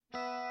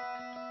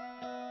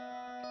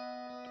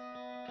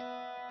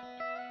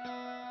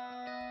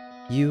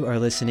You are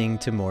listening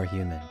to More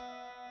Human,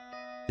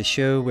 the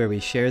show where we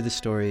share the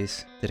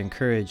stories that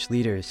encourage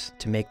leaders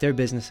to make their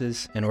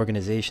businesses and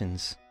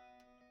organizations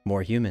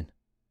more human.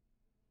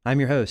 I'm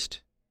your host,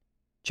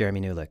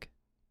 Jeremy Newlick.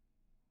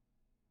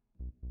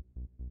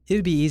 It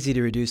would be easy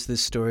to reduce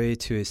this story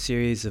to a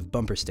series of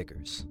bumper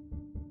stickers.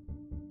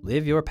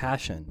 Live your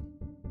passion.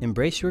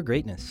 Embrace your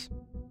greatness.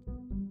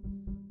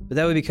 But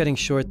that would be cutting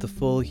short the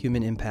full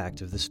human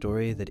impact of the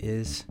story that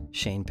is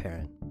Shane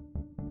Perrin.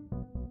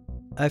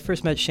 I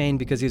first met Shane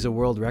because he's a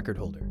world record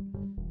holder,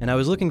 and I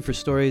was looking for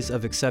stories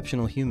of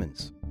exceptional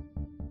humans.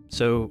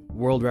 So,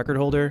 world record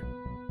holder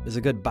is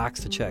a good box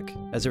to check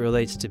as it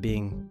relates to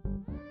being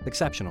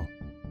exceptional.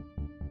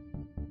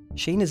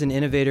 Shane is an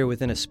innovator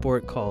within a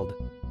sport called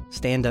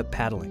stand-up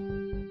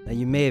paddling. Now,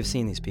 you may have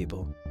seen these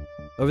people.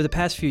 Over the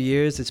past few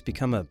years, it's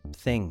become a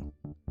thing.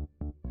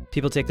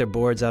 People take their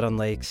boards out on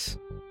lakes,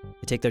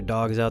 they take their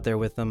dogs out there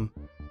with them,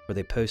 or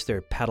they post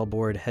their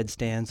paddleboard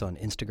headstands on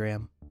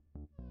Instagram.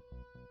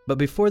 But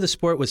before the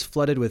sport was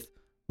flooded with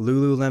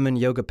Lululemon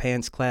yoga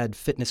pants-clad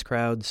fitness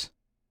crowds,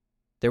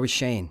 there was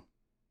Shane.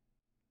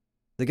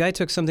 The guy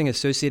took something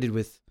associated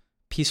with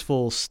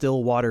peaceful,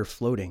 still water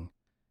floating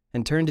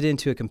and turned it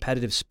into a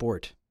competitive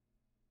sport.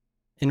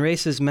 In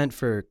races meant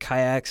for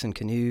kayaks and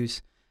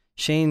canoes,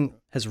 Shane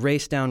has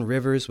raced down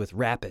rivers with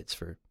rapids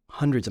for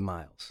hundreds of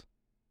miles.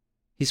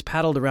 He's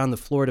paddled around the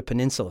Florida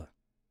Peninsula.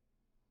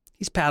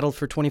 He's paddled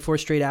for 24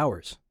 straight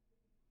hours.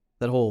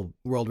 That whole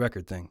world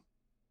record thing.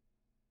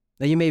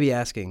 Now you may be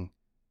asking,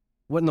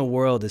 what in the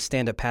world does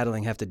stand-up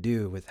paddling have to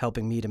do with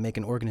helping me to make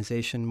an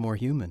organization more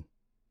human?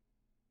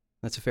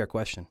 That's a fair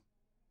question.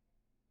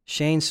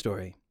 Shane's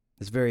story,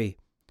 this very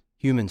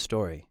human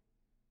story,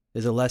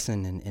 is a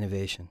lesson in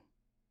innovation.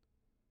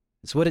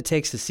 It's what it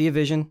takes to see a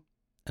vision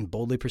and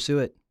boldly pursue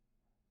it.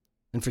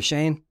 And for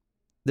Shane,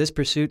 this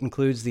pursuit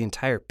includes the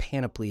entire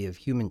panoply of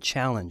human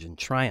challenge and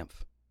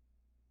triumph.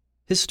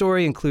 His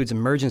story includes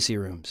emergency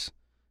rooms,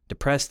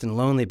 depressed and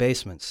lonely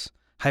basements,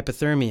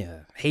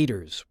 hypothermia,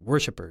 haters,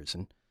 worshipers,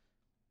 and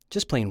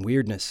just plain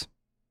weirdness.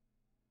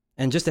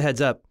 And just a heads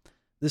up,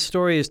 this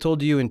story is told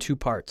to you in two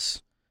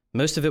parts.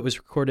 Most of it was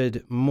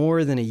recorded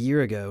more than a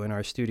year ago in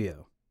our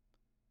studio.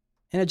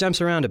 And it jumps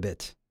around a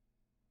bit,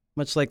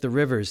 much like the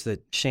rivers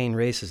that Shane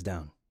races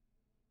down.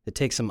 It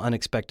takes some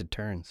unexpected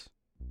turns.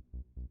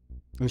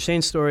 In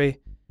Shane's story,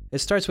 it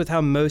starts with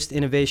how most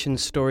innovation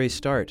stories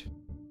start.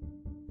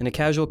 In a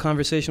casual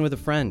conversation with a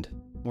friend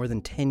more than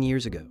 10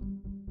 years ago.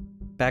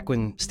 Back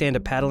when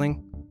stand-up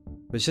paddling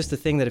was just a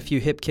thing that a few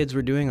hip kids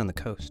were doing on the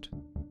coast.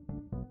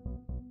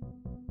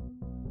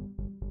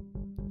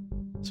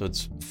 So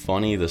it's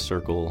funny the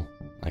circle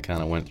I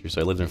kind of went through.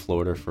 So I lived in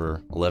Florida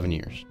for 11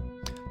 years.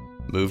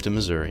 Moved to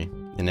Missouri.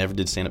 And never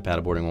did stand-up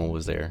paddleboarding while I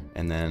was there.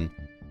 And then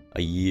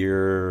a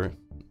year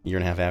and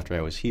a half after I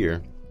was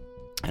here,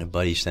 I had a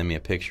buddy send me a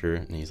picture,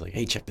 and he's like,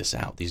 hey, check this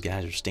out. These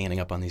guys are standing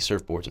up on these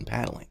surfboards and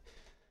paddling.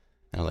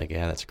 And I was like,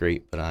 yeah, that's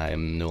great, but I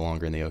am no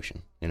longer in the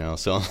ocean.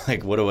 So I'm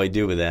like, what do I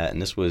do with that? And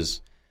this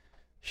was,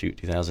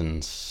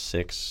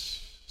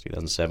 2006,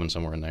 2007,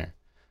 somewhere in there.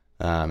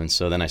 And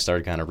so then I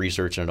started kind of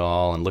researching it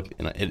all and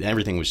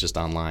everything was just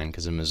online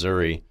because in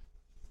Missouri,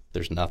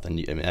 there's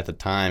nothing. I mean, at the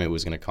time, it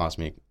was going to cost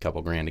me a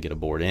couple grand to get a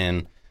board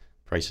in.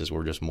 Prices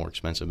were just more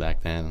expensive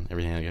back then.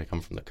 Everything had to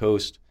come from the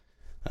coast.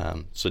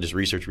 So just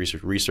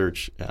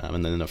research.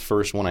 And then the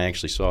first one I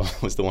actually saw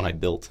was the one I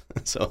built.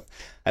 So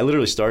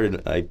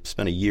I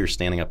spent a year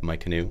standing up in my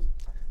canoe.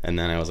 And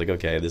then I was like,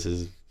 okay,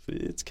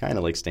 it's kind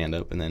of like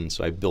stand-up. And then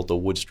so I built a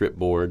wood strip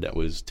board that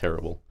was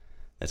terrible.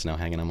 That's now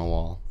hanging on my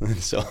wall.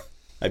 So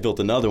I built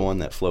another one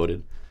that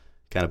floated,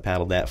 kind of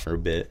paddled that for a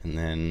bit. And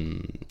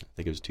then I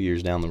think it was 2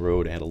 years down the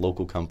road, I had a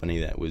local company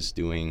that was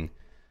doing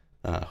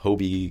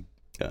Hobie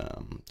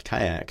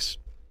kayaks.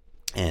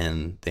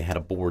 And they had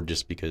a board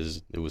just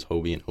because it was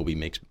Hobie, and Hobie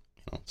makes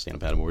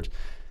stand-up paddle boards.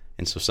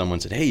 And so someone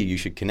said, hey, you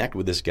should connect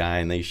with this guy,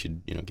 and they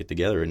should get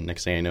together. And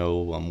next thing I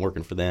know, I'm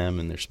working for them,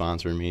 and they're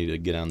sponsoring me to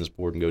get on this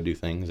board and go do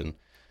things. And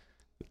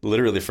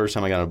literally the first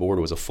time I got on board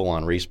was a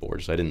full-on race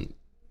board. So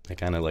I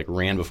kind of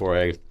ran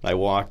before I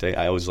walked.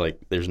 I was like,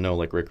 there's no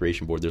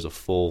recreation board. There's a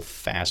full,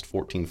 fast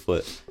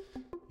 14-foot,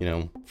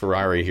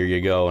 Ferrari, here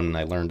you go. And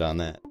I learned on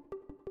that.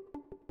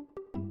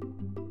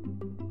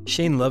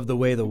 Shane loved the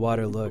way the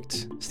water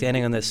looked,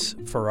 standing on this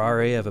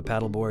Ferrari of a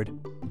paddleboard.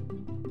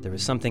 There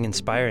was something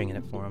inspiring in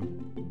it for him.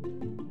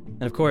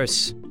 And of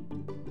course,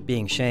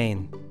 being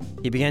Shane,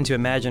 he began to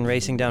imagine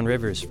racing down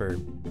rivers for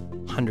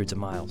hundreds of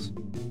miles.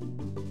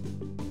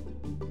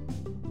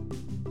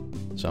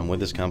 So I'm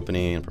with this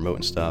company and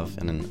promoting stuff,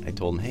 and then I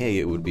told him, hey,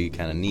 it would be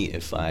kind of neat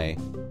if I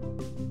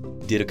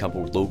did a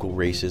couple local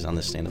races on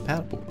the stand-up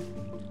paddleboard.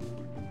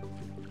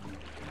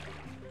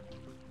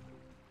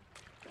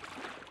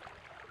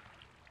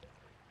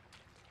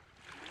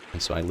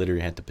 And so I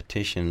literally had to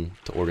petition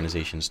to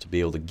organizations to be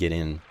able to get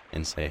in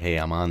and say, hey,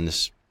 I'm on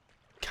this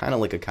kind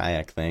of like a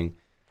kayak thing.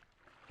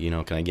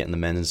 Can I get in the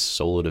men's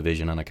solo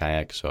division on a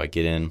kayak? So I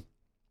get in,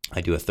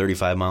 I do a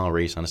 35-mile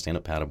race on a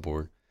stand-up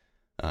paddleboard.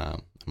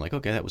 I'm like,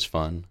 okay, that was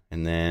fun.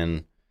 And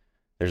then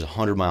there's a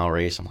 100-mile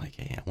race. I'm like,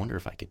 hey, I wonder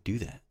if I could do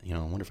that. I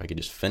wonder if I could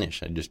just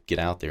finish. I'd just get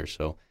out there.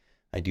 So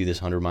I do this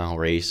 100-mile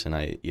race, and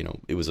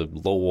it was a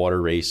low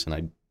water race, and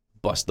I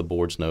bust the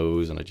board's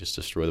nose, and I just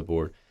destroy the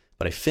board.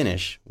 But I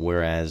finish,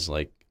 whereas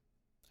like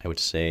I would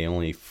say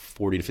only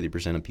 40 to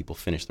 50% of people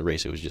finish the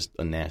race. It was just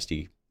a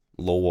nasty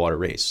low water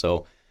race.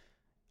 So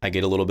I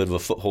get a little bit of a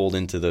foothold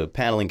into the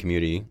paddling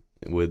community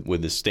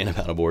with this stand-up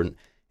paddleboard.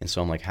 And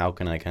so I'm like, how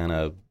can I kind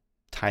of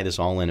tie this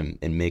all in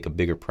and make a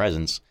bigger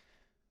presence?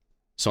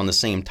 So on the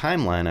same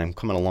timeline, I'm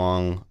coming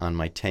along on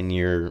my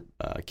 10-year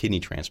kidney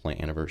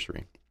transplant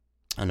anniversary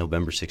on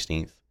November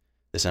 16th.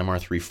 This MR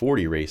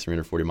 340 race,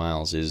 340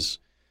 miles,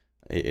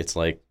 it's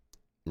like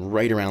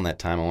right around that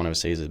time. I want to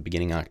say is the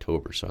beginning of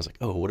October. So I was like,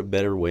 oh, what a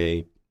better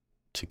way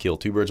to kill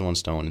two birds with one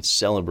stone and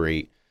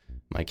celebrate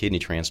my kidney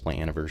transplant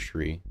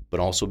anniversary, but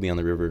also be on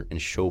the river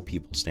and show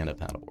people stand-up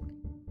paddleboarding.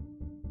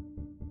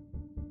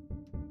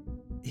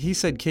 He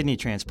said kidney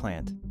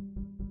transplant.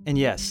 And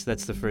yes,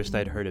 that's the first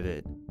I'd heard of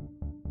it.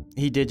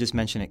 He did just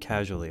mention it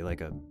casually,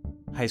 like a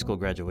high school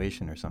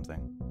graduation or something.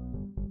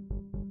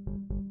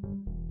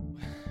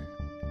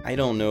 I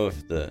don't know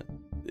if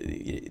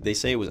they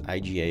say it was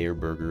IgA or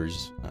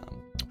Berger's,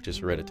 which is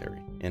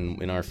hereditary. And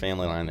in our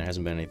family line, there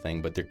hasn't been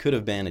anything, but there could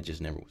have been. It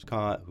just never was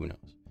caught. Who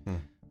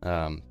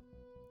knows?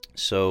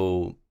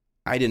 So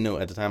I didn't know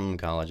at the time I'm in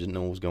college. Didn't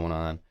know what was going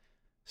on.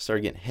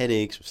 Started getting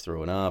headaches, was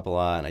throwing up a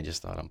lot, and I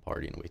just thought I'm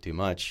partying way too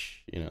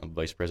much.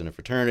 Vice president of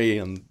fraternity,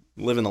 I'm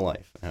living the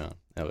life.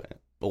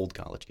 Old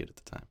college kid at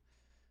the time.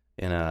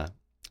 And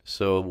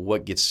so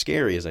what gets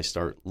scary is I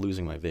start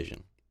losing my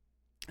vision.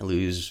 I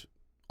lose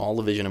all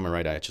the vision in my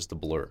right eye. It's just a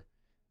blur.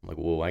 I'm like,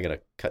 whoa, I got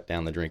to cut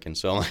down the drinking.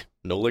 So I'm like,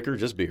 no liquor,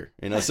 just beer.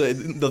 So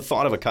the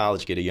thought of a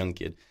college kid, a young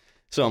kid.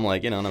 So I'm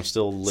like, and I'm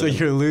still living. So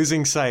you're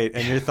losing sight,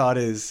 and your thought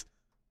is,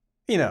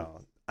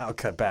 I'll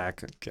cut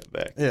back. Cut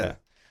back. Yeah.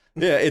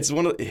 Yeah, it's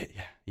one of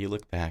you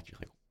look back, you're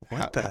like,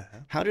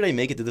 how did I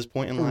make it to this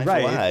point in life?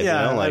 Right. Alive?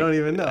 Yeah, I don't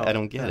even know. I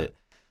don't get it.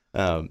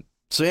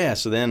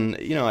 So then,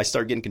 I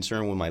start getting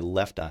concerned when my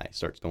left eye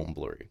starts going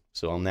blurry.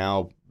 So I'm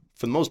now,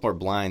 for the most part,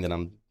 blind, and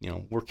I'm,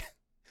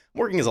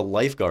 working as a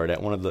lifeguard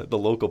at one of the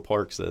local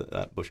parks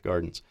at Busch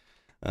Gardens.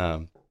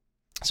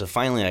 So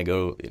finally I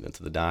go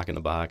to the doc in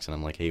the box, and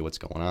I'm like, hey, what's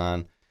going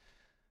on?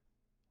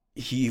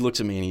 He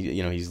looks at me,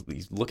 and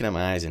he's looking at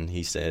my eyes, and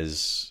he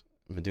says,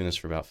 I've been doing this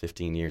for about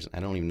 15 years, and I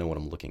don't even know what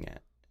I'm looking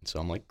at. And so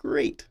I'm like,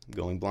 great, I'm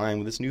going blind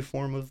with this new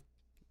form of,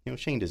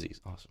 Shane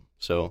disease. Awesome.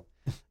 So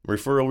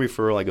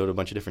referral, I go to a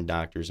bunch of different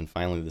doctors, and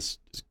finally this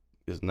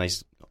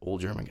nice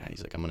old German guy,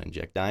 he's like, I'm going to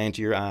inject dye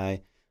into your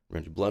eye, we're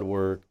going to do blood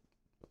work.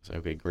 I say,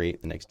 okay,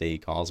 great. The next day he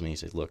calls me, he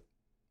says, look,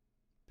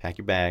 pack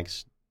your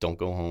bags, don't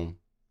go home,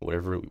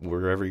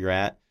 wherever you're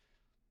at,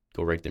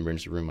 go right to the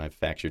emergency room, I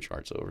fax your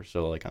charts over.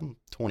 So like I'm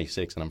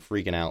 26 and I'm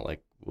freaking out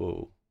like,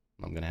 whoa,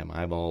 I'm going to have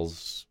my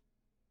eyeballs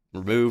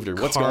removed or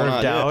what's going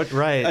on? Out,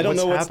 right. I don't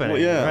know what's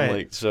happening.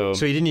 Right. So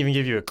he didn't even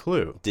give you a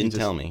clue. Didn't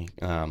tell me.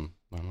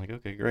 I'm like,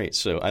 okay, great.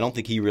 So I don't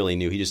think he really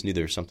knew. He just knew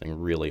there was something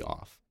really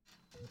off.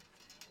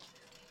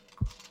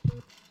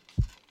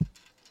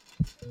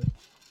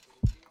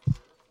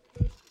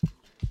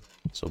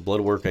 So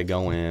blood work, I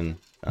go in.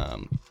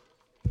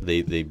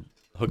 They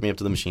hook me up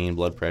to the machine,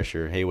 blood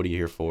pressure. Hey, what are you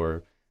here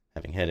for?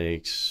 Having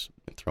headaches,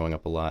 throwing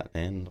up a lot,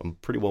 and I'm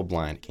pretty well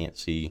blind. I can't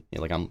see.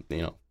 I'm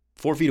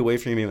 4 feet away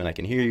from you, and I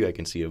can hear you. I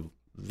can see a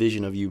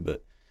vision of you,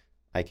 but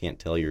I can't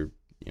tell your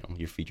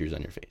features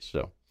on your face.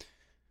 So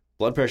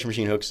blood pressure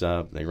machine hooks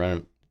up. They run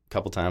it a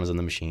couple times on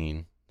the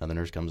machine. Another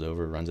nurse comes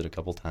over, runs it a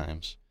couple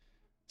times.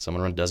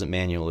 Someone does it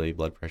manually,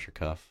 blood pressure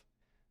cuff.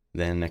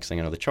 Then next thing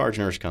I know, the charge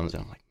nurse comes,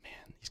 and I'm like,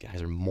 man, these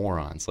guys are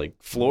morons. Like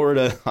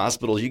Florida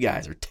hospitals, you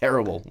guys are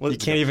terrible. You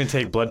can't even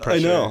take blood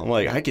pressure. I know. I'm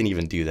like, I can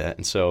even do that.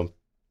 And so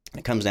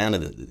it comes down to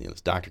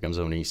this doctor comes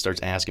over and he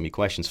starts asking me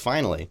questions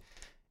finally.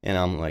 And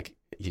I'm like,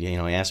 he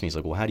asked me, he's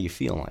like, well, how do you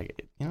feel? I'm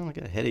like, I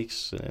got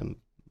headaches.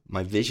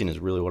 My vision is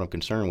really what I'm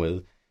concerned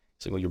with.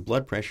 He's like, well, your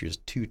blood pressure is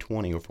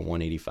 220 over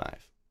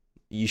 185.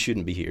 You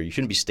shouldn't be here. You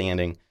shouldn't be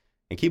standing.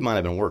 And keep in mind,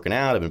 I've been working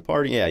out. I've been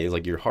partying. Yeah, he's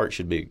like, your heart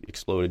should be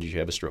exploded. You should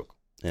have a stroke.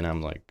 And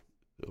I'm like,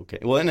 okay.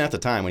 Well, and at the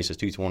time when he says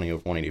 220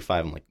 over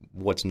 185, I'm like,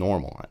 what's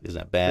normal? Is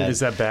that bad? Is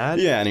that bad?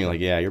 Yeah. And he's like,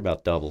 yeah, you're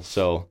about double.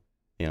 So,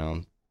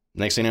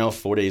 next thing you know,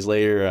 4 days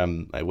later,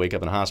 I wake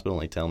up in a hospital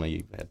and they tell me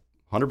you had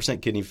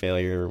 100% kidney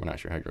failure. We're not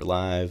sure how you're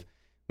alive.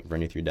 We've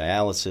run you through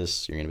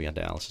dialysis. You're going to be on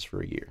dialysis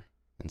for a year.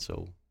 And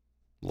so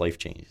life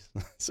changes.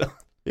 So,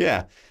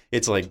 yeah,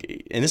 it's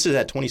like, and this is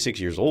at 26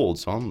 years old.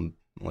 So I'm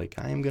like,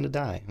 I am going to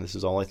die. This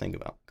is all I think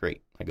about.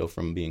 Great. I go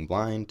from being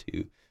blind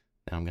to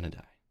now I'm going to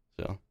die.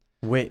 So.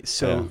 Wait,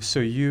 so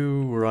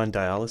you were on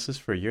dialysis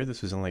for a year?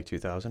 This was in like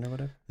 2000 or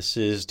whatever? This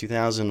is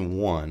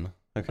 2001.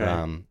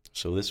 Okay.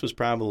 So this was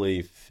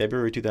probably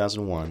February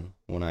 2001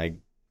 when I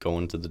go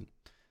into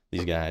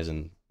these guys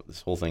and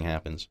this whole thing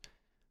happens.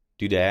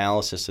 Do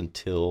dialysis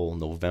until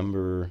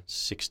November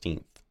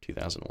 16th,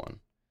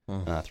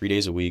 2001. 3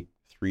 days a week,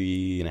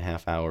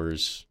 3.5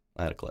 hours.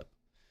 I had a clip.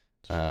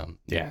 And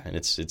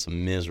it's a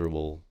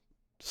miserable,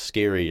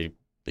 scary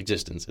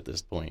existence at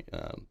this point.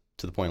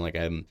 To the point like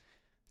I'm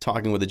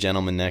talking with a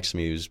gentleman next to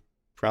me who's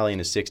probably in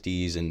his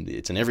 60s, and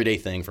it's an everyday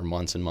thing for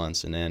months and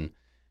months. And then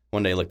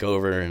one day I look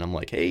over and I'm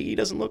like, hey, he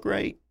doesn't look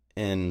right.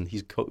 And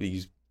he's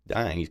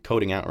dying. He's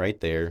coding out right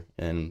there.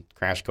 And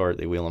crash cart,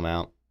 they wheel him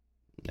out.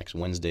 Next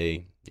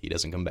Wednesday, he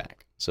doesn't come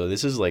back. So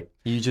this is like...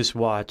 You just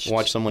watch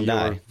someone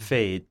die.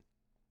 Fate.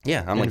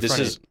 Yeah, I'm like, this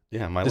is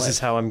my life. This is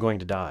how I'm going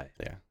to die.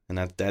 Yeah, and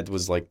that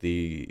was like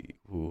the...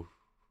 Ooh.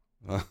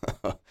 And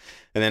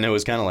then it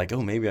was kind of like,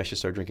 oh, maybe I should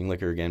start drinking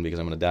liquor again because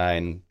I'm going to die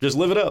and just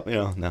live it up.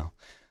 No.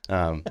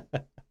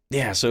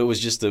 Yeah, so it was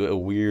just a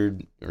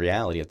weird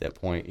reality at that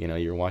point.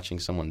 You're watching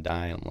someone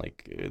die, and I'm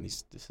like,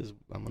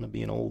 I'm going to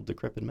be an old,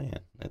 decrepit man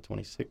at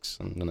 26.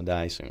 I'm going to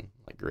die soon.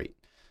 Like, great.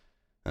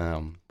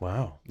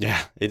 Wow.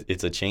 Yeah,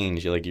 it's a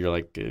change. You're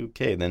like,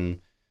 okay,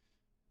 then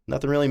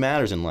nothing really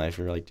matters in life.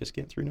 You're like, just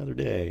get through another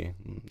day.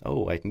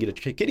 Oh, I can get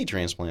a kidney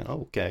transplant.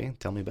 Oh, okay,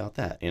 tell me about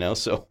that.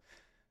 So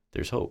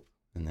there's hope,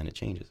 and then it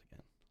changes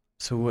again.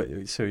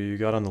 So you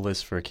got on the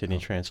list for a kidney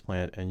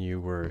transplant, and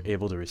you were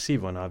able to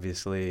receive one,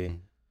 obviously. Mm-hmm.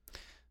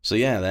 So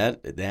yeah,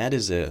 that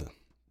is a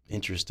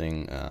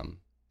interesting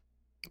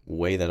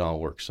way that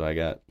all works. So I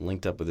got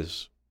linked up with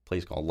this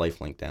place called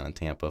LifeLink down in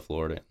Tampa,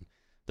 Florida.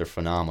 They're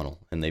phenomenal,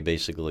 and they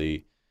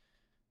basically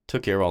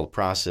took care of all the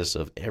process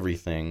of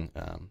everything.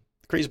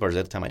 The crazy part is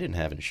at the time I didn't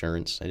have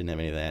insurance. I didn't have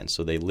any of that, and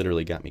so they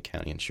literally got me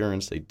county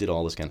insurance. They did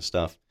all this kind of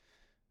stuff,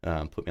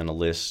 put me on the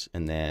list,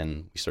 and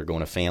then we started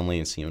going to family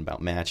and seeing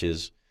about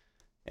matches.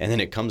 And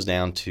then it comes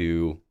down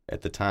to,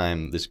 at the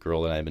time, this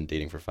girl that I've been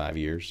dating for 5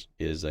 years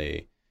is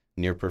a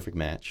near perfect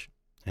match.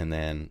 And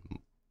then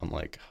I'm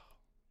like, if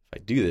I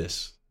do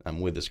this, I'm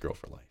with this girl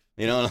for life.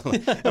 I'm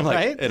like,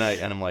 right? and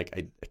I'm like,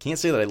 I can't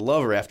say that I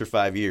love her after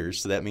 5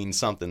 years. So that means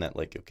something that,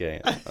 like,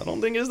 okay, I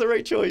don't think it's the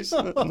right choice.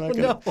 I'm not gonna.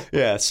 No.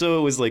 Yeah. So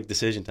it was like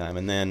decision time.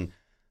 And then,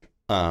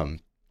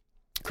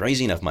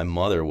 crazy enough, my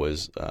mother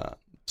was,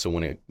 so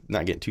when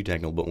not getting too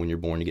technical, but when you're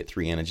born, you get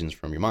 3 antigens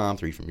from your mom,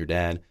 3 from your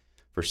dad.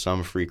 For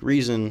some freak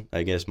reason,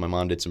 I guess my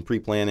mom did some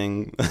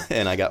pre-planning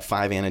and I got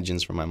 5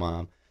 antigens from my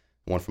mom,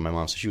 1 from my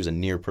mom. So she was a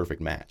near perfect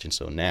match. And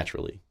so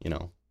naturally,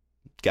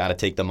 got to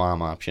take the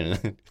mom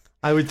option.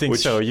 I would think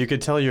so. You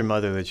could tell your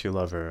mother that you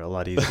love her a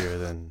lot easier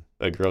than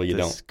a girl you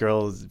don't.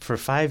 Girl for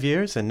 5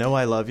 years and no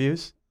I love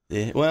yous.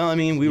 Yeah, well, I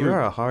mean,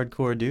 you're a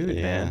hardcore dude,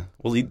 man.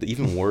 Well,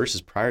 even worse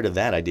is prior to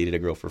that, I dated a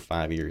girl for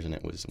 5 years and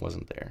it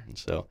wasn't there. And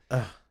so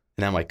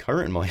now my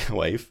current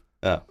wife,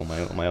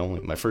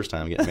 my first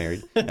time getting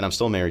married, and I'm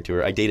still married to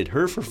her. I dated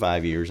her for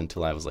 5 years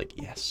until I was like,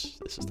 yes,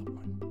 this is the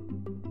one.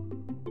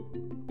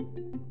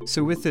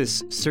 So with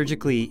this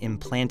surgically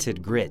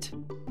implanted grit,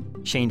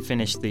 Shane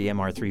finished the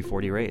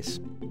MR340 race.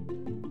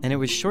 And it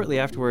was shortly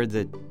afterward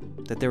that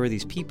there were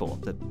these people,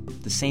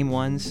 the same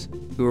ones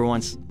who were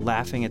once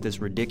laughing at this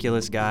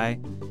ridiculous guy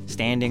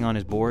standing on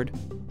his board.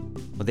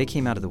 Well, they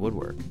came out of the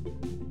woodwork.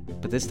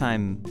 But this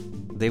time,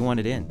 they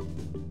wanted in.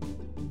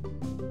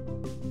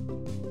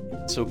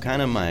 So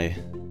kind of my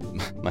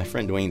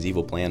friend Dwayne's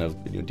evil plan of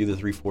do the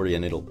 340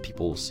 and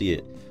people will see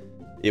it.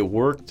 It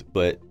worked,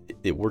 but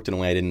it worked in a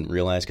way I didn't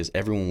realize because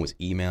everyone was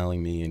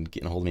emailing me and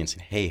getting a hold of me and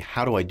saying, hey,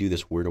 how do I do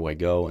this? Where do I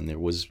go? And there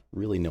was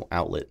really no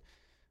outlet.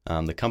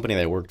 The company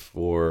that I worked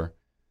for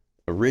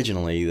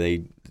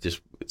originally,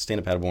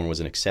 stand-up paddleboard was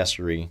an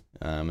accessory,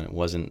 and it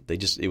was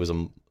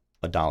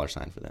a dollar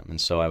sign for them. And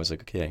so I was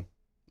like, okay,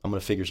 I'm going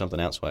to figure something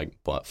out. So I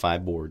bought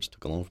 5 boards,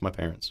 took a loan from my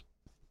parents,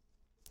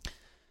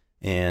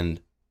 and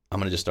I'm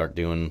going to just start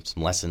doing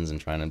some lessons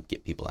and trying to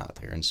get people out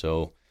there. And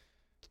so,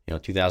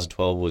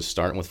 2012 was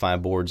starting with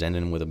 5 boards,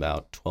 ending with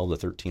about 12 to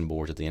 13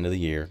 boards at the end of the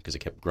year because it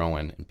kept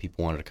growing and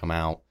people wanted to come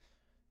out.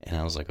 And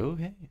I was like, oh,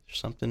 hey,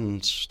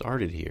 something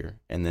started here.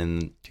 And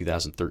then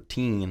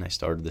 2013, I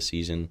started the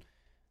season,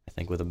 I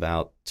think, with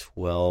about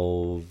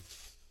 12,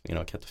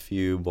 kept a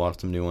few, bought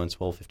some new ones,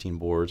 12, 15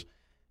 boards.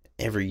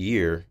 Every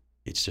year,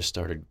 it's just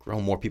started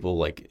growing. More people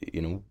like,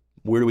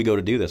 where do we go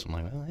to do this? I'm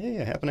like, well,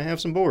 hey, I happen to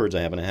have some boards. I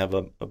happen to have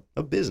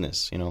a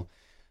business,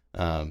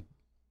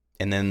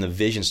 And then the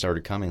vision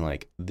started coming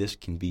like, this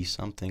can be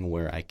something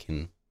where I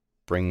can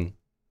bring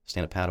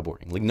stand-up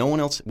paddleboarding. Like, no one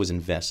else was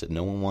invested.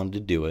 No one wanted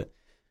to do it.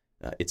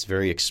 It's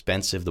very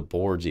expensive. The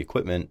boards, the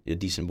equipment, a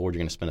decent board,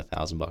 you're going to spend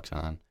 $1,000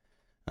 on.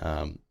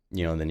 And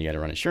then you got to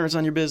run insurance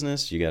on your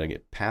business. You got to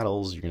get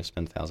paddles. You're going to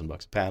spend $1,000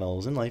 of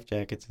paddles and life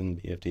jackets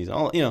and BFTs.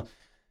 All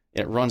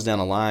it runs down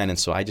the line. And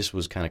so I just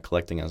was kind of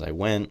collecting as I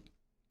went.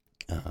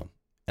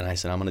 And I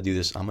said, I'm going to do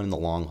this. I'm in the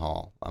long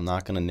haul. I'm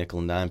not going to nickel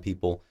and dime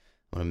people.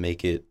 I'm going to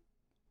make it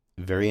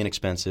very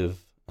inexpensive.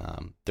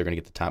 They're going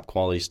to get the top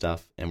quality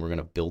stuff, and we're going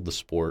to build the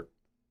sport.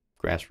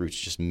 Grassroots,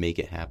 just make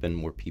it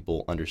happen where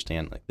people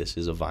understand like this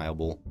is a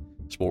viable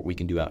sport we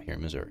can do out here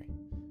in Missouri.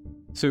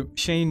 So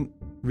Shane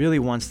really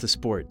wants the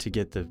sport to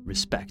get the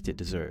respect it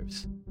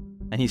deserves.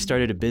 And he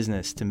started a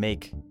business to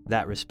make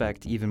that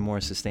respect even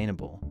more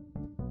sustainable.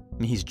 I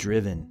mean, he's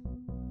driven,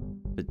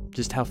 but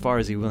just how far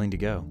is he willing to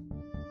go?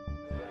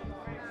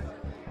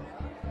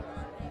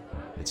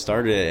 It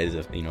started as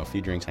a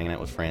few drinks, hanging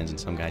out with friends, and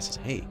some guy says,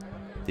 hey,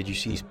 did you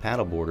see these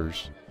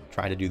paddleboarders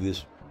try to do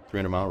this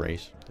 300-mile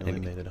race? They only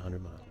made it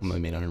 100 miles. Only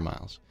made 100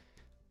 miles.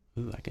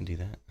 ooh, I can do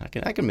that.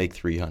 I can make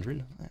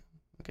 300.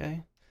 Okay,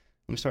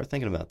 let me start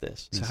thinking about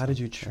this. So how did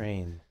you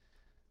train?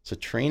 So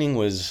training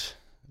was,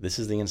 this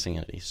is the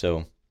insanity.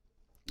 So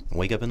I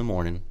wake up in the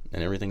morning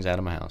and everything's out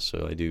of my house.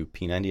 So I do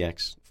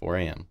P90X, 4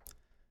 a.m.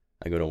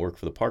 I go to work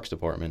for the Parks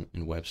Department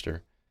in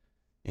Webster,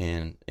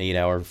 and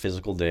 8-hour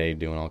physical day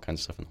doing all kinds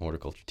of stuff in the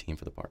horticulture team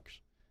for the parks.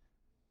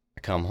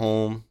 I come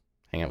home,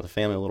 hang out with the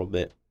family a little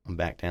bit. I'm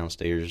back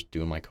downstairs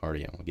doing my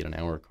cardio. I get an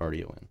hour of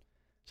cardio in.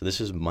 So this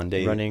is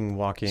Monday. Running,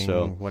 walking,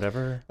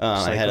 whatever?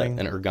 I had an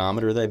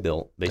ergometer that I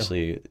built.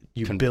 Basically,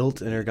 you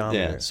built an ergometer?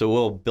 Yeah.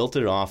 So built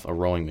it off a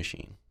rowing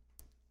machine.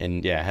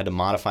 And I had to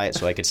modify it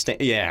so I could stay.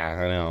 Yeah,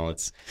 I know.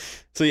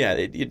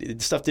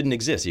 Stuff didn't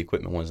exist. The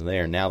equipment wasn't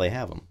there. Now they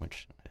have them,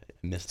 which I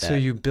missed that. So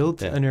you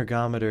built an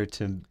ergometer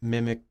to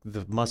mimic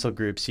the muscle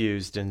groups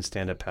used in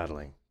stand-up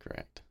paddling.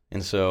 Correct.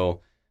 And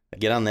so I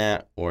get on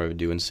that, or I would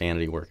do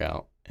insanity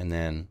workout. And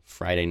then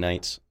Friday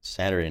nights,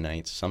 Saturday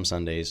nights, some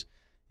Sundays,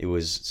 it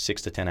was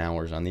 6 to 10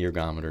 hours on the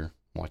ergometer,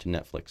 watching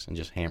Netflix and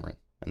just hammering.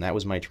 And that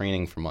was my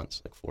training for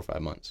months, like 4 or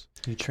 5 months.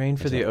 You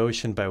trained for the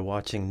ocean by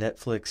watching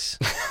Netflix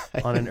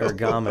on an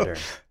ergometer.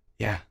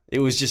 Yeah. It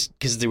was just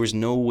because there was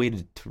no way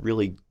to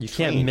really You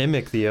can't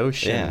mimic the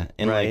ocean, yeah.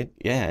 And right?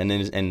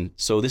 And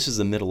so this is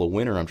the middle of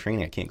winter. I'm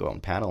training. I can't go out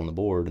and paddle on the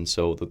board. And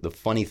so the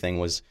funny thing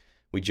was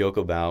we joke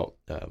about,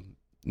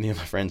 me and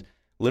my friends,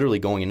 literally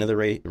going into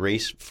the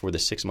race for the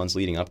 6 months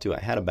leading up to it.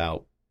 I had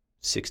about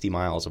 60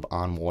 miles of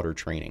on-water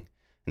training.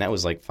 And that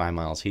was like 5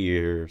 miles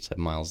here, 7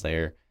 miles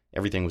there.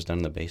 Everything was done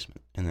in the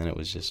basement. And then it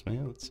was just,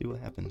 let's see what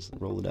happens.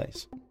 Roll the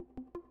dice.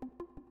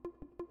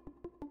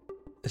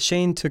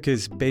 Shane took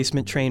his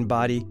basement-trained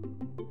body.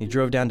 He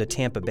drove down to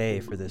Tampa Bay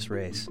for this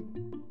race.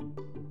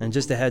 And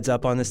just a heads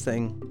up on this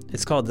thing,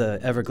 it's called the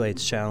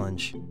Everglades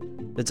Challenge.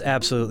 It's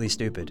absolutely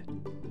stupid.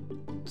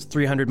 It's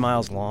 300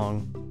 miles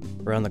long,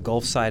 around the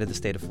Gulf side of the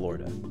state of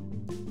Florida.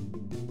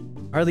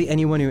 Hardly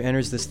anyone who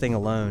enters this thing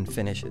alone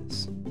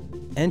finishes.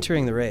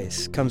 Entering the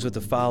race comes with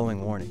the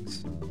following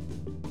warnings.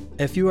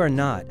 If you are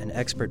not an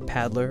expert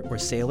paddler or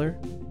sailor,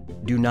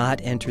 do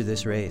not enter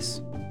this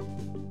race.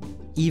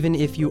 Even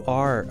if you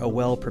are a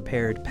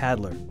well-prepared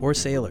paddler or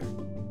sailor,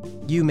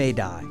 you may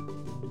die.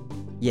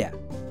 Yeah,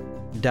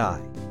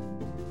 die.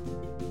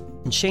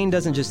 And Shane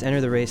doesn't just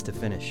enter the race to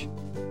finish.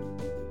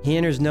 He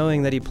enters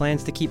knowing that he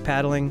plans to keep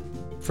paddling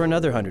for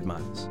another 100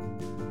 miles.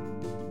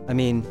 I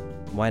mean,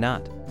 why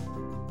not?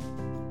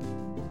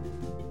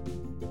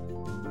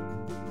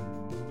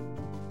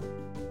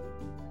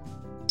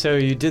 So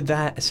you did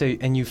that,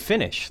 and you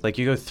finish. Like,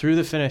 you go through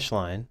the finish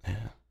line,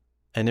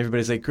 and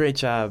everybody's like, great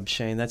job,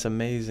 Shane, that's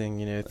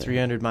amazing,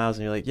 300 miles,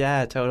 and you're like,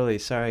 yeah, totally,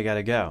 sorry, I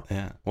gotta go.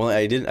 Yeah. Well,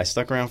 I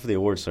stuck around for the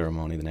award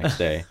ceremony the next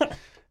day,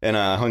 and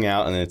I hung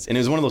out, and it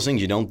was one of those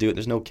things, you don't do it,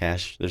 there's no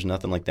cash, there's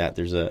nothing like that.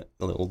 There's a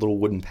little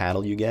wooden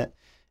paddle you get,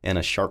 and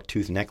a shark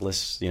tooth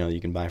necklace,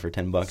 you can buy for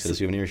 $10 at a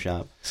souvenir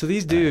shop. So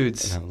these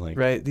dudes,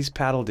 right, these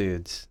paddle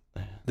dudes,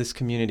 this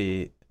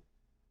community,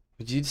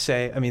 would you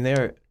say, I mean,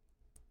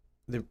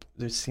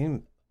 they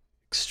seem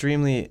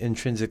extremely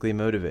intrinsically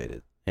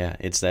motivated. Yeah,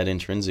 it's that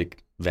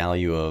intrinsic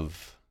value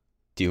of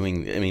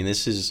doing. I mean,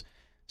 this is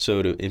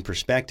in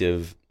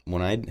perspective.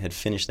 When I had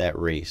finished that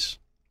race,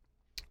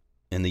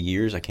 in the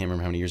years, I can't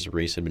remember how many years the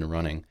race had been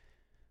running,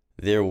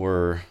 there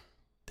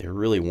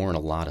really weren't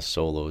a lot of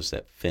solos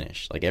that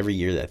finished. Like every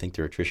year, I think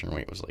their attrition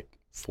rate was like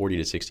 40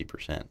 to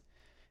 60%.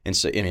 And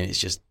so, I mean, it's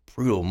just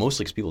brutal.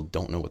 Mostly because people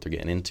don't know what they're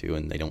getting into,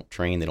 and they don't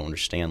train. They don't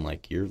understand.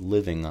 Like, you're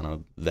living on a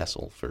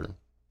vessel for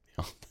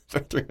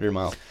 300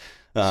 miles.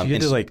 So you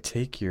had to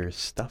take your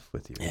stuff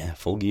with you. Yeah,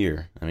 full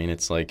gear. I mean,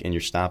 it's like, and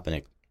you're stopping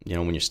it.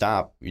 When you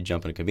stop, you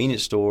jump in a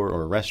convenience store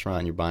or a restaurant,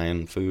 and you're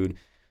buying food.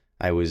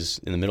 I was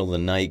in the middle of the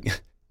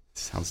night.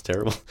 Sounds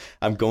terrible.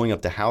 I'm going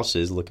up to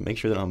houses, make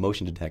sure they don't have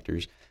motion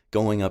detectors,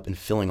 going up and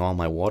filling all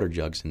my water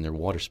jugs in their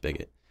water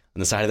spigot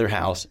on the side of their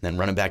house, and then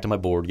running back to my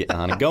board, getting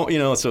on and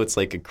going, so it's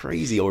like a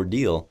crazy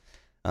ordeal.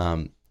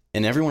 And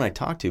everyone I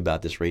talk to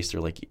about this race, they're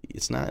like,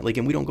 it's not like,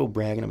 and we don't go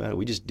bragging about it.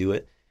 We just do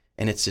it.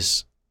 And it's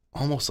just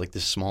almost like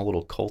this small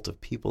little cult of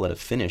people that have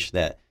finished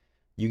that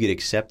you get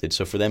accepted.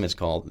 So for them, it's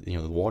called,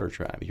 the water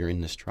tribe. You're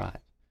in this tribe.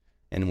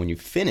 And when you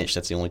finish,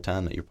 that's the only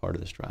time that you're part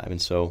of this tribe.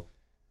 And so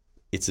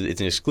it's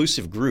an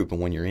exclusive group. And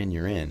when you're in,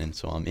 you're in. And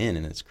so I'm in.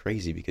 And it's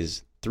crazy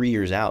because 3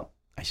 years out,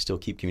 I still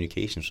keep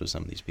communications with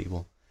some of these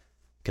people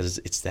because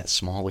it's that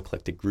small,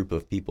 eclectic group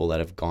of people that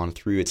have gone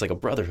through. It's like a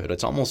brotherhood.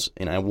 It's almost,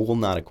 and I will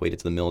not equate it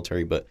to the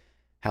military, but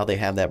how they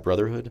have that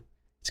brotherhood,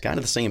 it's kind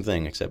of the same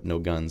thing, except no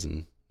guns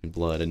and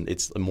blood, and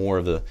it's more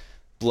of the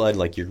blood,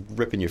 like you're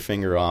ripping your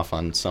finger off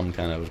on some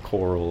kind of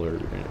coral or.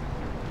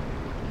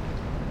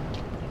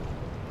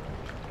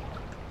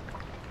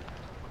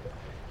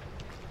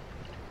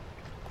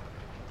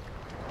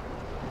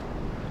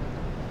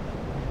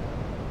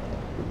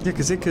 Yeah,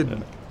 because it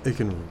can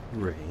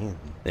rain.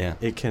 Yeah,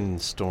 it can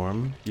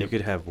storm. You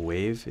could have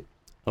wave.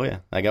 Oh yeah,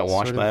 I got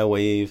washed by a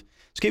wave.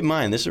 Just keep in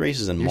mind, this race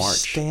is in March.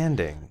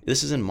 Standing.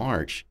 This is in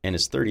March, and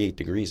it's 38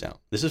 degrees out.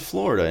 This is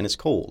Florida, and it's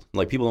cold.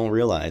 Like, people don't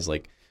realize,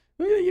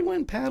 Oh, yeah, you went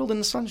and paddled in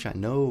the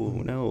sunshine.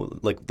 No.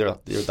 Like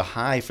the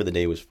high for the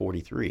day was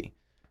 43.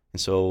 And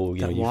so,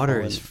 that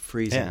water is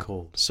freezing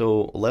cold.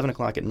 So 11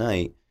 o'clock at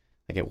night,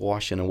 I get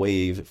washed in a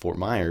wave at Fort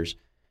Myers.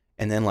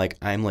 And then like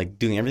I'm like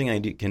doing everything I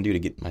can do to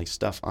get my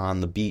stuff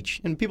on the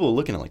beach. And people are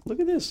looking at like, look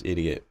at this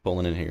idiot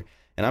pulling in here.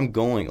 And I'm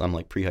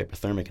like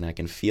pre-hypothermic and I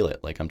can feel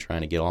it. Like I'm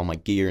trying to get all my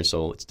gear. And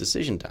so it's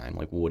decision time.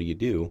 Like, what do you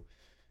do?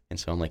 And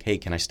so I'm like, hey,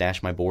 can I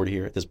stash my board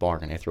here at this bar?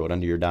 Can I throw it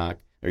under your dock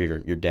or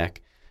your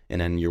deck?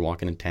 And then you're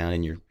walking in town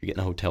and you're getting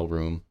a hotel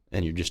room.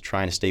 And you're just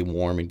trying to stay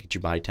warm and get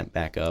your body temp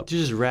back up.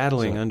 You're just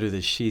rattling under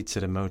the sheets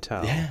at a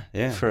motel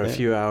for a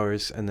few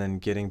hours and then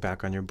getting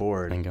back on your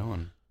board. And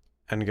going.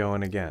 And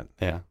going again.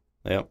 Yeah.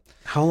 Yep.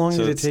 How long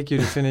did it take you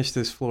to finish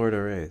this Florida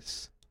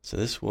race? So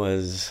this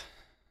was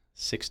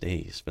 6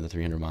 days for the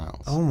 300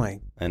 miles. Oh,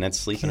 my. And that's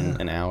sleeping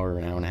an hour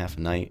and a half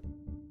a night.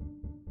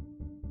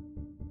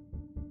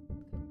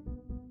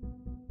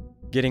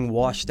 Getting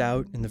washed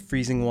out in the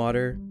freezing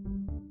water,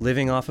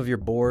 living off of your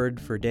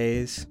board for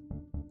days.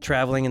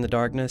 Traveling in the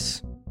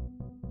darkness.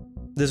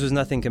 This was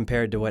nothing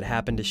compared to what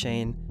happened to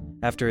Shane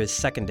after his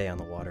second day on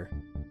the water.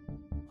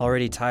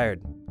 Already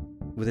tired,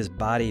 with his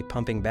body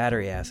pumping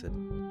battery acid,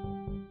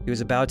 he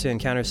was about to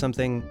encounter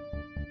something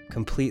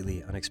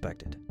completely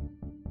unexpected.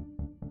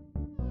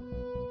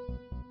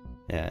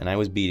 Yeah, and I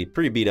was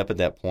pretty beat up at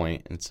that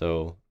point, and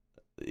so,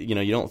 you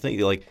don't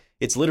think, like,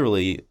 it's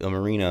literally a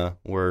marina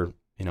where,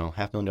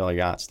 $500,000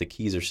 yachts, the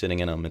keys are sitting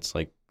in them. It's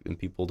like, and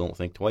people don't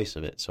think twice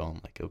of it. So I'm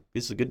like, oh,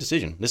 this is a good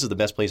decision. This is the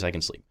best place I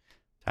can sleep.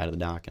 Tied to the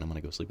dock, and I'm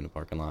going to go sleep in the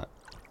parking lot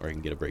where I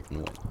can get a break from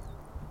the wind.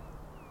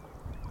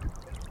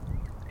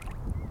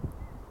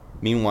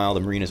 Meanwhile, the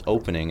marina's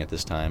opening at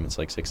this time. It's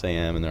like 6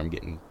 a.m., and then I'm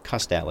getting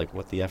cussed at, like,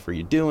 what the F are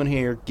you doing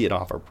here? Get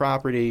off our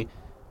property.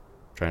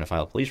 Trying to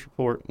file a police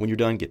report. When you're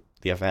done, get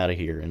the F out of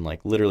here. And,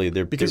 like, literally,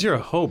 Because you're a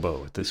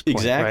hobo at this point,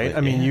 exactly, right?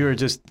 I mean, you're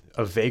just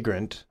a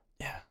vagrant.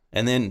 Yeah.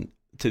 And then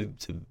to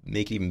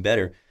make it even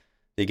better,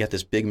 they got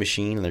this big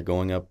machine, and they're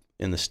going up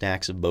in the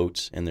stacks of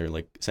boats, and they're,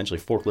 like, essentially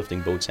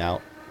forklifting boats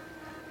out,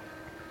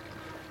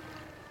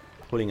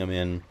 putting them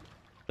in,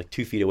 like,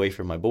 2 feet away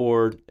from my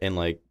board, and,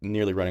 like,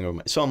 nearly running over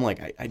my... So I'm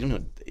like, I don't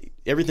know,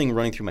 everything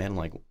running through my head, I'm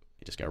like, I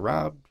just got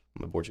robbed,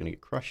 my board's going to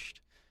get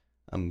crushed,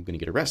 I'm going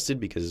to get arrested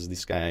because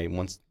this guy,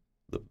 once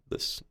the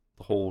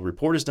whole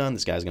report is done,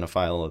 this guy's going to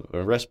file an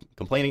arrest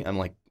complaining. I'm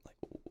like,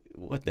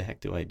 what the heck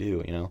do I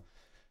do,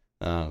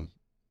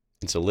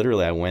 And so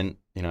literally I went,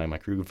 my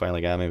crew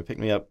finally got me, picked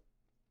me up,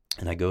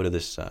 and I go to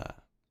this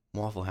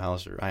Waffle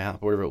House or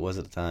IHOP, whatever it was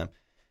at the time,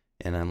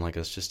 and I'm like,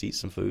 let's just eat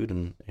some food,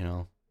 and,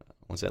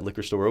 once that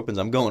liquor store opens,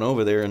 I'm going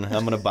over there, and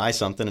I'm going to buy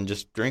something and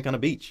just drink on a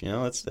beach,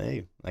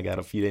 hey, I got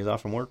a few days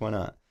off from work, why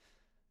not?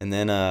 And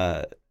then,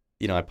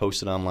 I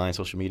posted online,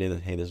 social media,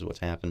 that, hey, this is what's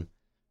happened,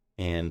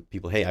 and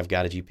people, hey, I've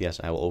got a GPS,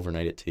 I will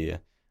overnight it to you.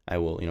 I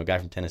will, a guy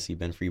from Tennessee,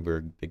 Ben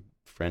Freeberg, big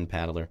friend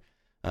paddler,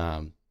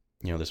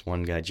 this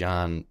one guy,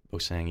 John,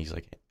 was saying, he's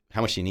like,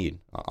 how much do you need?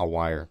 I'll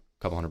wire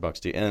a couple $100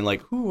 to you. And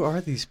like, who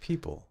are these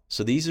people?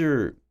 So these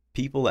are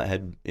people that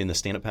had in the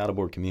stand-up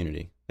paddleboard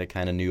community that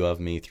kind of knew of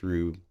me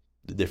through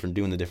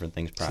doing the different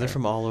things prior. So they're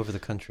from all over the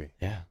country.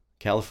 Yeah.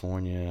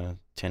 California,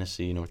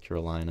 Tennessee, North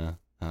Carolina,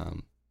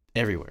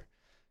 everywhere.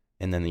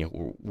 And then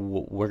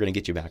we're going to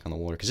get you back on the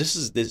water.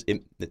 Because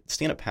the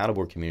stand-up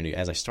paddleboard community,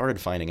 as I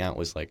started finding out,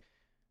 was like,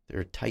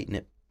 they're a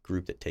tight-knit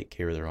group that take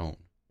care of their own.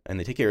 And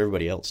they take care of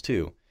everybody else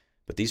too.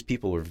 But these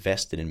people were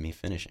vested in me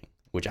finishing,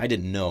 which I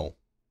didn't know.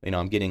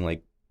 I'm getting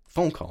like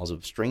phone calls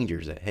of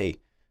strangers that, hey,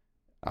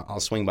 I'll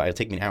swing by. It'll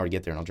take me an hour to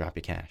get there, and I'll drop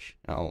you cash.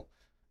 I'm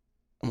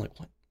like,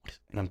 what?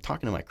 And I'm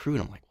talking to my crew,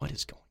 and I'm like, what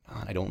is going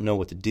on? I don't know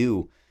what to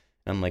do.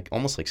 And I'm like,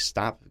 almost like,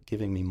 stop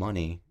giving me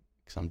money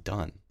because I'm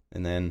done.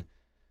 And then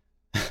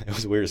it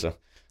was weird. So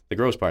the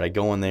gross part, I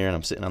go in there, and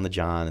I'm sitting on the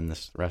john in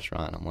this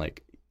restaurant. And I'm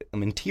like,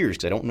 I'm in tears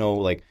because I don't know.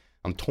 Like,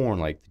 I'm torn.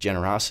 Like, the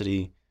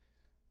generosity,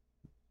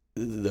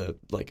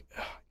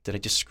 did I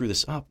just screw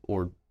this up,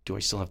 or do I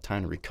still have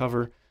time to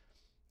recover?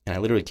 And I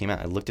literally came out,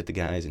 I looked at the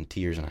guys in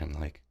tears, and I'm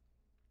like,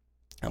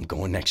 I'm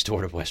going next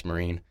door to West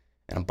Marine,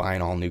 and I'm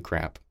buying all new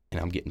crap, and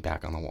I'm getting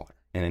back on the water.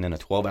 And in a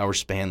 12-hour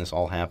span, this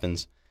all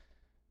happens,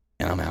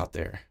 and I'm out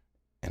there,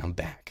 and I'm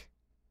back.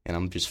 And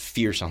I'm just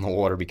fierce on the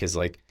water because,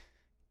 like...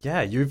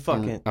 Yeah, you're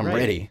fucking... I'm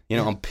ready.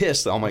 I'm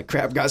pissed. All my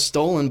crap got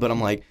stolen, but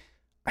I'm like,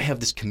 I have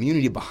this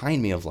community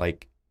behind me of,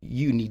 like,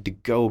 you need to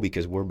go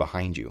because we're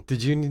behind you.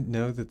 Did you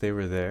know that they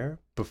were there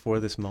before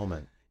this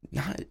moment?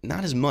 Not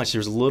as much.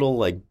 There's little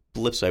like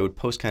blips. I would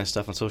post kind of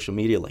stuff on social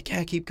media like,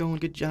 yeah, keep going,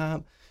 good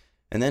job.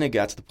 And then it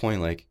got to the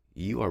point like,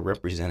 you are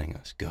representing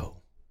us. Go.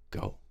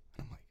 And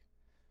I'm like,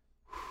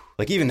 whew.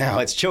 Like even now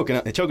it's choking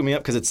me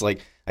up because it's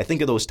like, I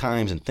think of those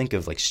times and think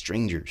of like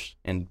strangers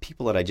and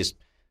people that I just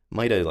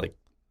might have like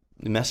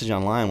message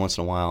online once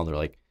in a while. They're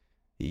like,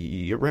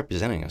 you're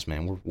representing us,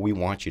 man. We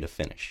want you to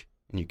finish.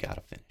 And you got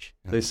to finish.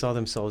 They saw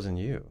themselves in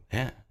you.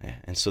 Yeah.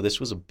 And so this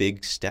was a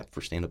big step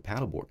for stand-up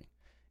paddleboarding.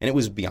 And it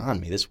was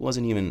beyond me. This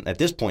wasn't even, at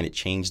this point, it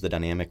changed the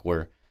dynamic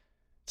where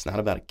it's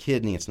not about a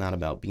kidney. It's not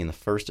about being the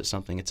first at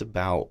something. It's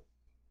about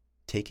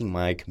taking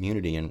my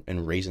community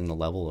and raising the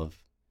level of,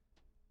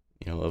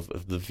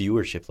 of the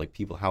viewership, like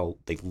people, how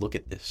they look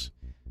at this,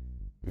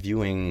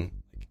 viewing,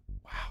 like,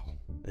 wow,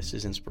 this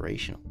is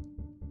inspirational.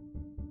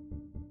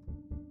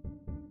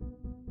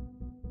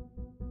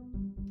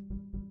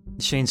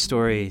 Shane's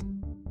story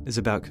is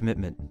about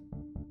commitment.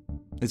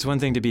 It's one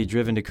thing to be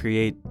driven to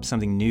create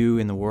something new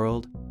in the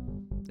world.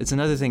 It's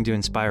another thing to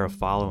inspire a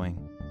following,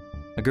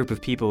 a group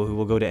of people who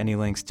will go to any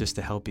lengths just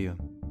to help you,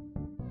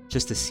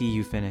 just to see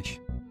you finish.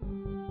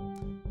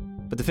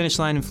 But the finish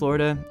line in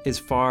Florida is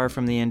far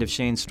from the end of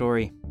Shane's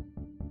story.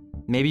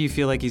 Maybe you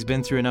feel like he's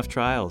been through enough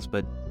trials,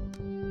 but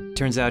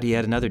turns out he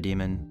had another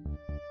demon,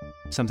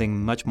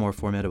 something much more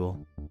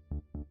formidable.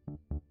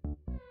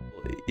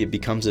 It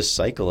becomes a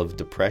cycle of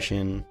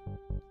depression,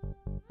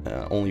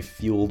 only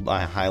fueled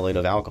by a highlight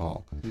of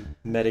alcohol.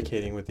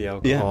 Medicating with the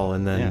alcohol,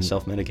 and then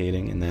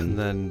self-medicating, and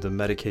then the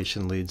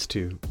medication leads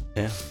to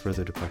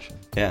further depression.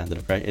 Yeah, the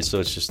depression. So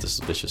it's just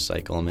this vicious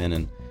cycle I'm in,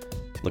 and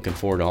looking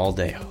forward to all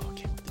day. Oh, I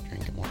can't wait to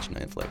drink and watch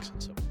Netflix.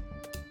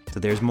 So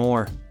there's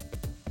more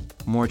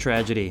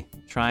tragedy,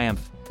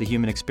 triumph, the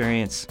human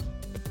experience,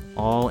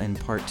 all in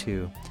part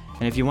 2.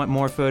 And if you want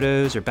more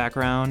photos or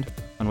background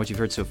on what you've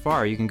heard so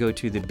far, you can go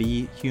to the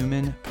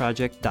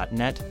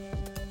BeHumanProject.net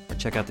or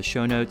check out the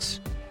show notes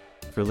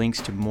for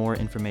links to more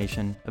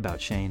information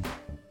about Shane.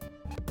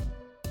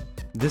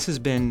 This has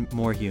been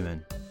More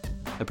Human,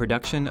 a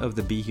production of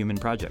the Be Human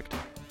Project.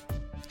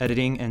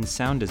 Editing and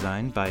sound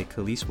design by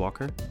Khalees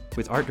Walker,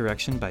 with art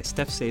direction by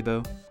Steph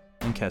Sabo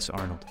and Kess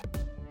Arnold.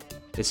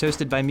 It's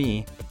hosted by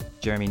me,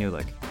 Jeremy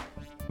Newlick.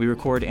 We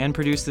record and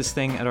produce this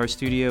thing at our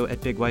studio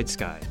at Big White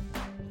Sky,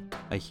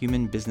 a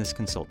human business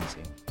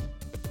consultancy.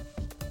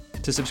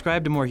 To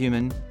subscribe to More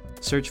Human,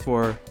 search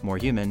for More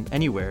Human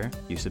anywhere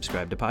you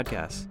subscribe to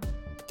podcasts.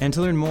 And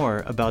to learn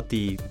more about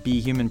the Be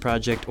Human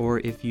Project, or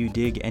if you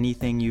dig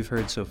anything you've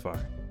heard so far,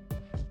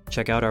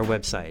 check out our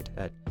website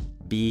at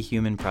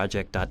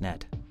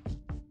BeHumanProject.net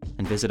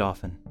and visit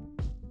often.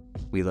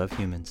 We love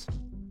humans.